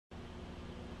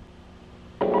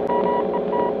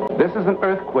This is an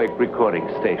earthquake recording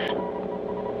station.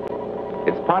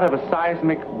 It's part of a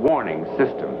seismic warning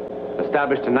system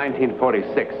established in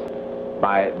 1946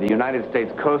 by the United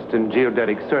States Coast and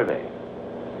Geodetic Survey.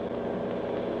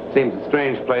 Seems a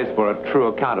strange place for a true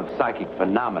account of psychic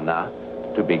phenomena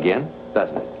to begin,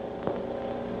 doesn't it?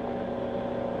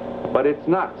 But it's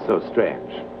not so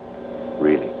strange,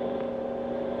 really.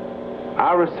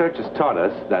 Our research has taught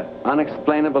us that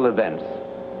unexplainable events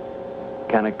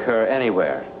can occur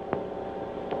anywhere,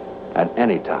 at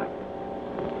any time,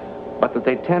 but that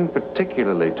they tend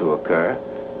particularly to occur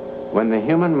when the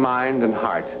human mind and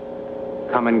heart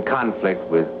come in conflict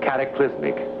with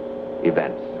cataclysmic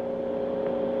events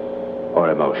or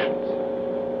emotions.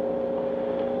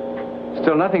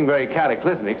 Still, nothing very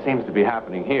cataclysmic seems to be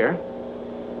happening here.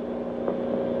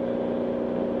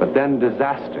 But then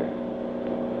disaster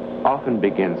often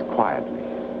begins quietly,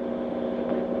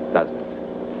 doesn't it?